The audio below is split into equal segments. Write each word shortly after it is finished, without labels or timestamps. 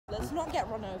Let's not get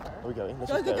run over. Are we going?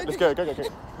 Let's Go, just go, go. Let's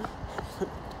go.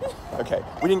 Okay,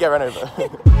 we didn't get run over.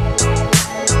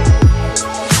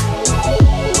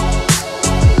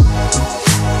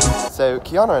 So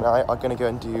Kiana and I are going to go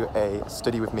and do a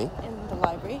study with me. In the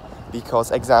library.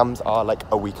 Because exams are like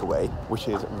a week away, which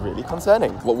is really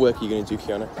concerning. What work are you going to do,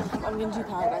 Kiana? I'm going to do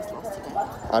Paradise Lost today.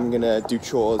 I'm going to do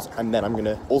chores and then I'm going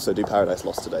to also do Paradise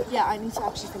Lost today. Yeah, I need to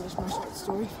actually finish my short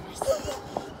story first.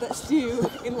 That's due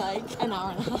in like an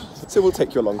hour and a half. So we'll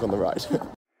take you along on the ride.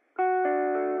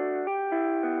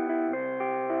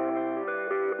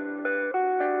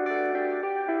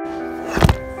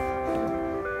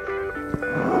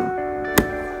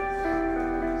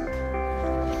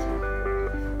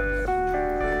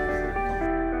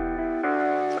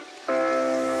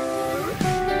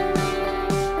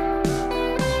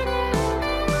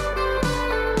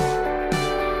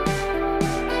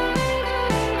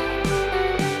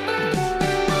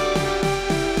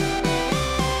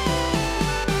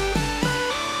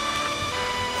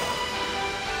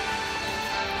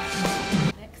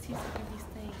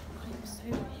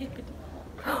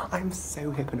 I'm so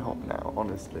hip and hop now,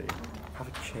 honestly. I have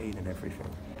a chain and everything.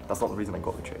 That's not the reason I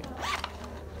got the chain. Get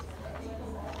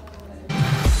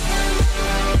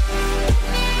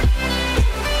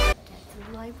to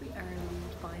the library early,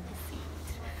 find a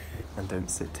seat. And don't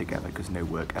sit together because no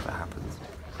work ever happens.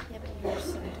 Yeah, but you're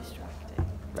so distracting.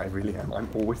 I really am. I'm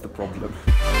always the problem.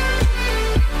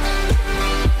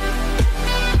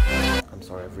 I'm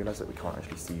sorry, I've realised that we can't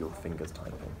actually see your fingers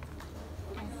typing.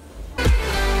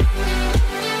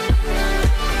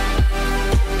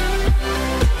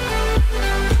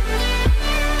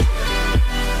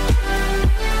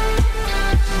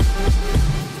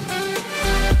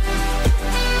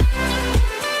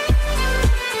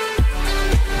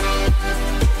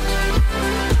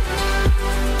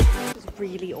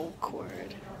 Really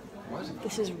awkward. What?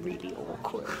 This is really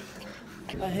awkward.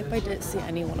 I hope I didn't see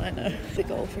anyone I know. The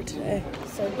goal for today.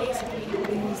 So basically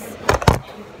these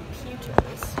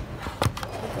computers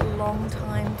take a long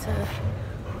time to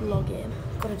log in.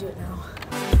 Gotta do it now.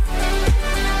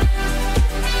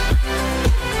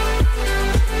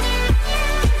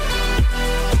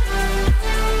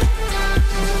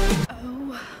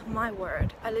 My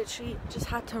word, I literally just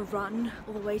had to run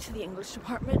all the way to the English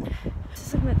department to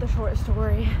submit the short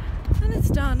story, and it's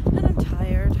done, and I'm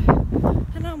tired,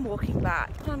 and I'm walking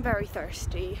back, and I'm very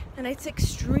thirsty, and it's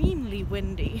extremely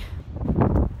windy.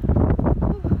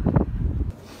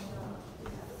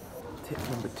 Tip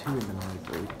number 2 in the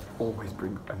library, always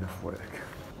bring enough work.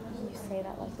 You say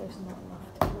that like there's not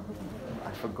enough to do.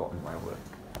 I've forgotten my work.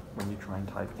 When you try and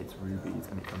type it's rubies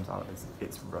and it comes out as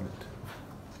it's runt.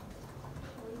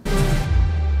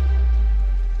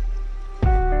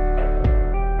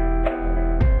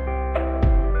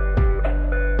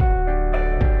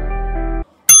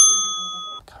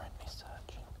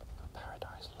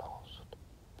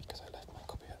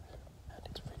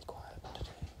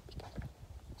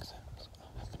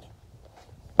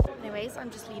 Anyways, I'm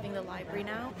just leaving the library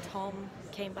now. Tom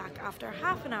came back after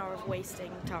half an hour of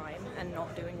wasting time and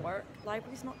not doing work.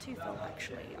 Library's not too full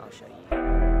actually, I'll show you.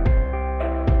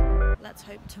 Let's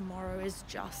hope tomorrow is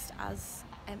just as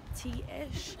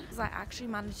empty-ish, because I actually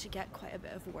managed to get quite a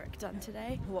bit of work done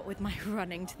today, what with my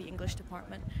running to the English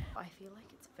department. I feel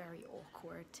like it's very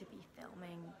awkward to be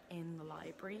filming in the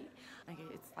library. Okay,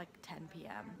 it's like 10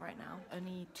 p.m. right now.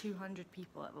 Only 200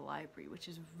 people at the library, which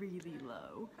is really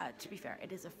low. To be fair,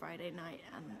 it is a Friday night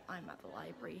and I'm at the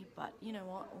library, but you know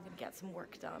what? I'm gonna get some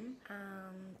work done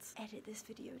and edit this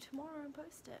video tomorrow and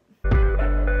post it.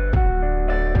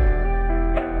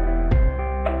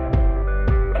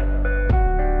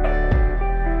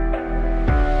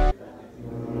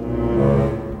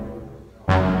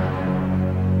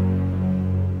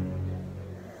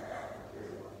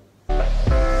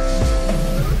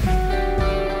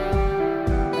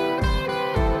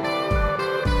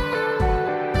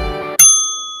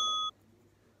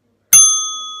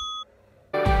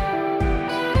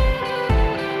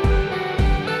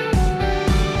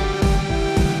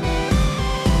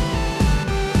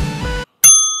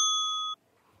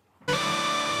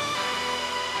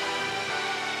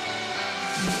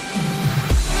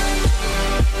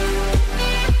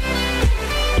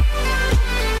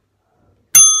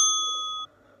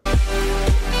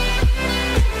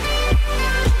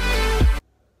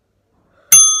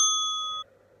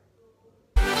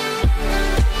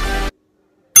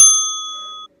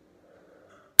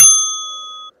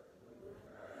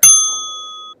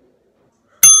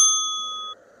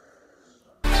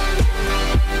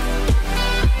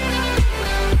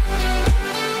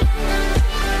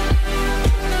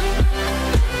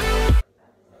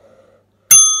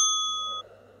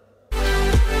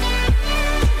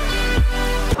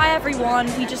 everyone.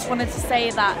 We just wanted to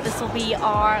say that this will be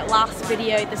our last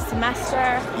video this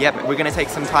semester. Yep, we're going to take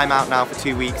some time out now for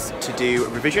 2 weeks to do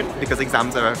revision because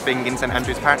exams are a thing in St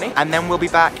Andrews apparently. And then we'll be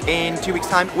back in 2 weeks'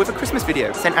 time with a Christmas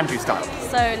video, St Andrews style.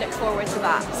 So look forward to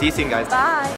that. See you soon, guys. Bye.